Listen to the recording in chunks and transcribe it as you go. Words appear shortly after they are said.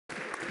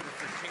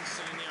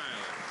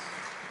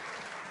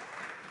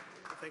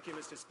Thank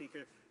you, Mr. Speaker.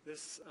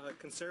 This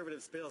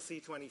Conservatives Bill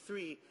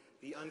C-23,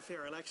 the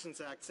Unfair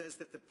Elections Act, says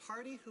that the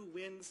party who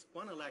wins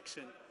one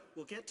election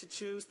will get to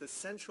choose the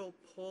Central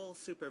Poll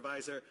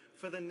Supervisor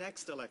for the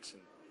next election.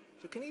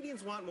 Do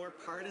Canadians want more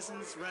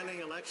partisans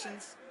running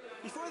elections?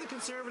 Before the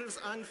Conservatives'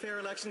 Unfair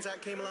Elections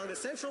Act came along, the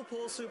Central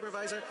Poll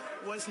Supervisor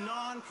was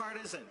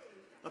non-partisan,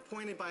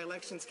 appointed by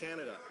Elections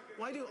Canada.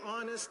 Why do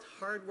honest,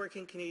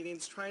 hard-working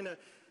Canadians trying to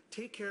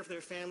take care of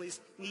their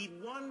families need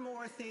one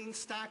more thing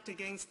stacked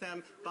against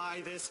them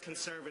by this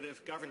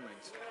Conservative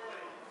government?